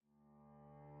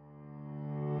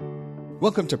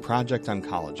Welcome to Project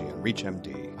Oncology on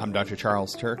ReachMD. I'm Dr.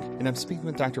 Charles Turck, and I'm speaking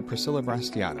with Dr. Priscilla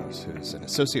Brastianos, who's an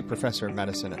associate professor of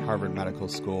medicine at Harvard Medical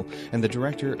School and the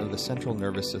director of the Central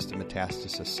Nervous System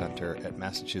Metastasis Center at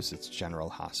Massachusetts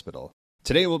General Hospital.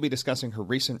 Today we'll be discussing her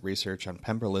recent research on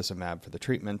pembrolizumab for the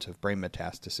treatment of brain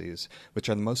metastases, which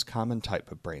are the most common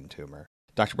type of brain tumor.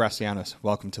 Dr. Brastianos,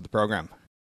 welcome to the program.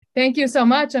 Thank you so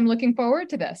much. I'm looking forward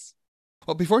to this.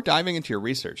 Well, before diving into your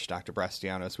research, Dr.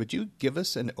 Brastianos, would you give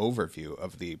us an overview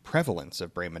of the prevalence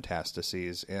of brain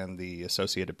metastases and the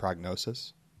associated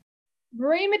prognosis?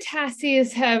 Brain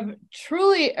metastases have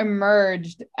truly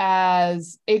emerged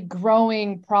as a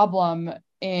growing problem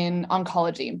in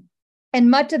oncology.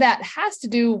 And much of that has to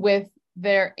do with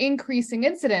their increasing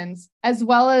incidence, as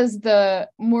well as the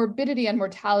morbidity and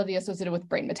mortality associated with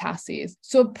brain metastases.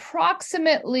 So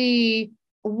approximately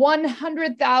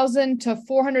 100,000 to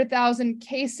 400,000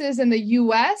 cases in the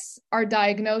US are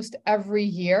diagnosed every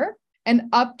year, and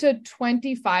up to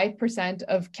 25%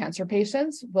 of cancer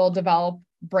patients will develop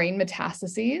brain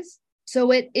metastases. So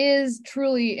it is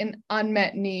truly an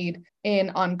unmet need in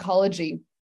oncology.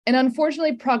 And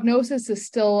unfortunately, prognosis is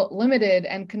still limited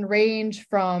and can range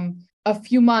from a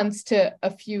few months to a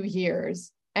few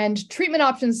years. And treatment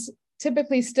options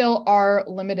typically still are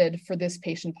limited for this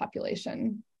patient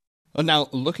population. Well, now,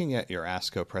 looking at your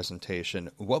ASCO presentation,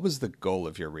 what was the goal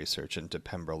of your research into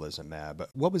pembrolizumab?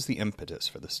 What was the impetus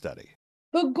for the study?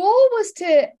 The goal was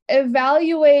to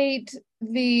evaluate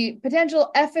the potential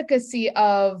efficacy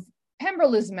of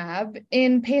pembrolizumab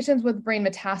in patients with brain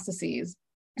metastases.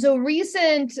 So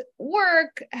recent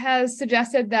work has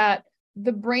suggested that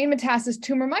the brain metastasis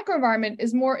tumor microenvironment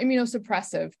is more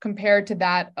immunosuppressive compared to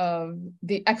that of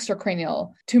the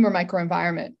extracranial tumor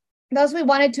microenvironment. Thus, we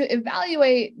wanted to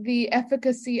evaluate the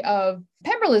efficacy of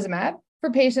pembrolizumab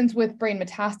for patients with brain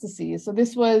metastases. So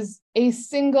this was a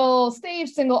single-stage,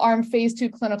 single-arm phase 2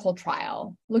 clinical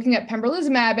trial looking at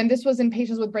pembrolizumab, and this was in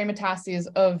patients with brain metastases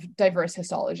of diverse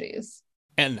histologies.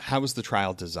 And how was the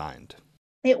trial designed?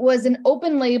 It was an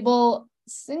open-label,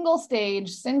 single-stage,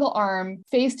 single-arm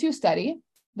phase 2 study.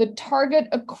 The target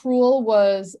accrual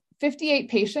was 58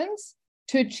 patients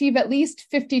to achieve at least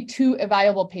 52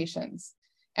 evaluable patients.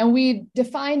 And we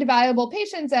defined evaluable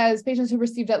patients as patients who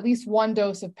received at least one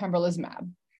dose of pembrolizumab.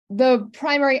 The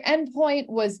primary endpoint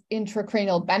was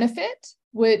intracranial benefit,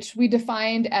 which we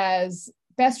defined as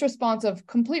best response of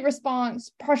complete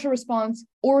response, partial response,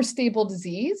 or stable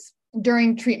disease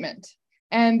during treatment.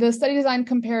 And the study design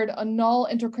compared a null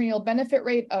intracranial benefit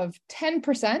rate of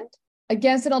 10%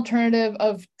 against an alternative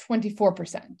of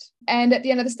 24%. And at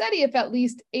the end of the study, if at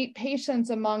least 8 patients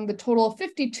among the total of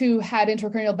 52 had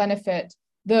intracranial benefit,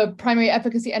 the primary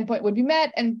efficacy endpoint would be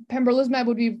met, and pembrolizumab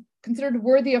would be considered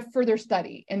worthy of further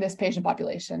study in this patient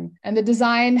population. And the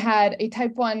design had a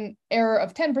type 1 error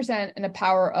of 10% and a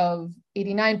power of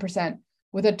 89%,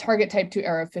 with a target type 2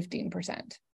 error of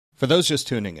 15%. For those just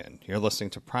tuning in, you're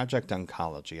listening to Project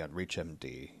Oncology on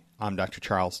ReachMD. I'm Dr.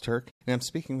 Charles Turck, and I'm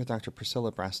speaking with Dr.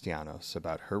 Priscilla Brastianos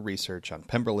about her research on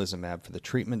pembrolizumab for the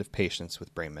treatment of patients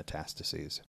with brain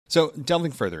metastases. So,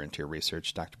 delving further into your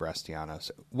research, Dr. Brastianos,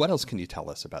 what else can you tell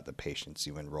us about the patients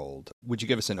you enrolled? Would you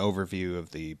give us an overview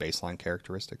of the baseline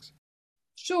characteristics?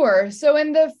 Sure. So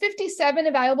in the 57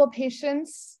 evaluable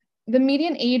patients, the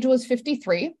median age was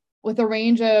 53, with a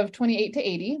range of 28 to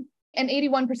 80, and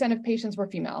 81% of patients were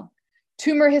female.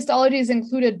 Tumor histologies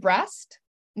included breast,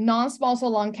 non-small cell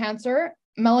lung cancer,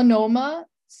 melanoma,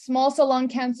 small cell lung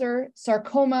cancer,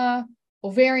 sarcoma,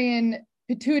 ovarian,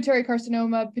 pituitary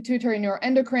carcinoma, pituitary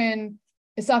neuroendocrine,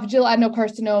 esophageal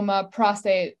adenocarcinoma,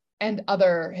 prostate, and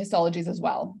other histologies as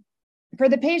well. For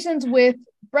the patients with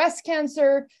breast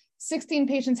cancer, 16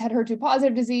 patients had HER2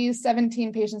 positive disease,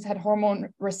 17 patients had hormone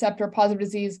receptor positive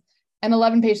disease, and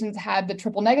 11 patients had the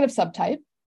triple negative subtype.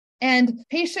 And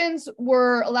patients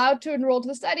were allowed to enroll to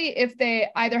the study if they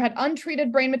either had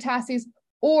untreated brain metastases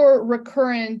or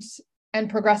recurrent and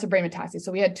progressive brain metastases.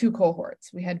 So we had 2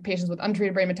 cohorts. We had patients with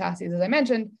untreated brain metastases, as I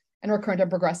mentioned, and recurrent and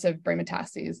progressive brain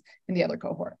metastases in the other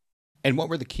cohort. And what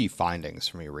were the key findings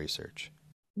from your research?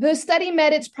 The study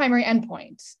met its primary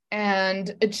endpoint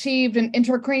and achieved an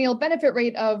intracranial benefit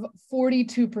rate of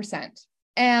 42%.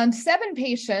 And 7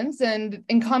 patients, and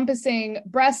encompassing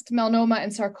breast, melanoma,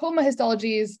 and sarcoma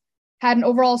histologies, had an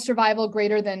overall survival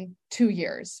greater than 2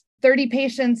 years. 30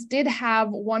 patients did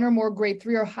have 1 or more grade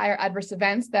 3 or higher adverse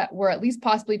events that were at least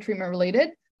possibly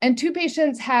treatment-related, and 2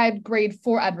 patients had grade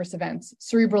 4 adverse events,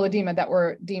 cerebral edema, that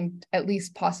were deemed at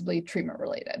least possibly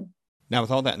treatment-related. Now, with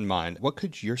all that in mind, what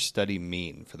could your study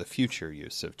mean for the future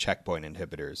use of checkpoint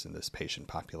inhibitors in this patient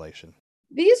population?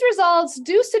 These results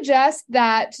do suggest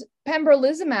that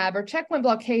pembrolizumab or checkpoint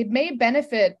blockade may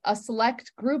benefit a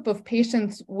select group of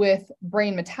patients with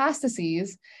brain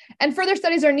metastases, and further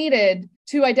studies are needed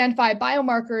to identify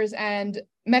biomarkers and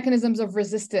mechanisms of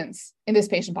resistance in this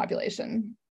patient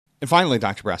population. And finally,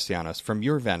 Dr. Brastianos, from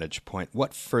your vantage point,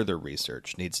 what further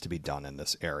research needs to be done in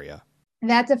this area?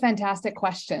 That's a fantastic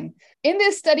question. In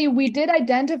this study, we did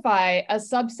identify a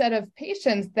subset of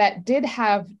patients that did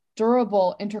have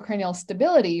durable intracranial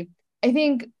stability. I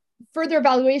think further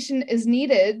evaluation is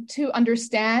needed to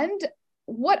understand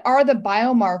what are the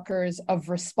biomarkers of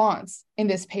response in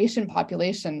this patient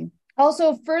population.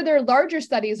 Also, further larger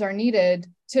studies are needed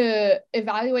to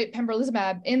evaluate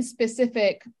pembrolizumab in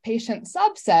specific patient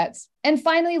subsets. And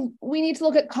finally, we need to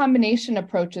look at combination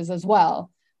approaches as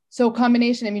well. So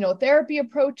combination immunotherapy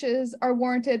approaches are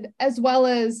warranted, as well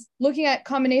as looking at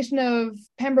combination of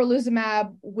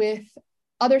pembrolizumab with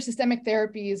other systemic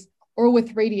therapies or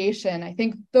with radiation. I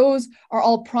think those are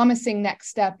all promising next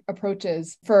step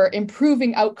approaches for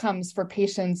improving outcomes for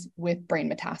patients with brain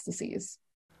metastases.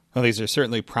 Well, these are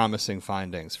certainly promising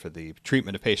findings for the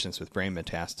treatment of patients with brain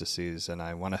metastases, and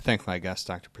I want to thank my guest,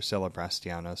 Dr. Priscilla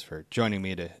Brastianos, for joining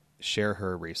me to share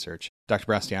her research. Dr.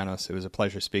 Brastianos, it was a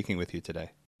pleasure speaking with you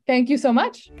today. Thank you so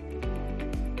much.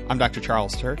 I'm Dr.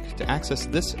 Charles Turck. To access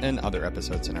this and other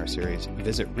episodes in our series,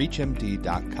 visit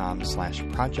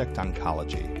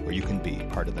reachmd.com/projectoncology, where you can be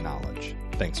part of the knowledge.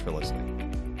 Thanks for listening.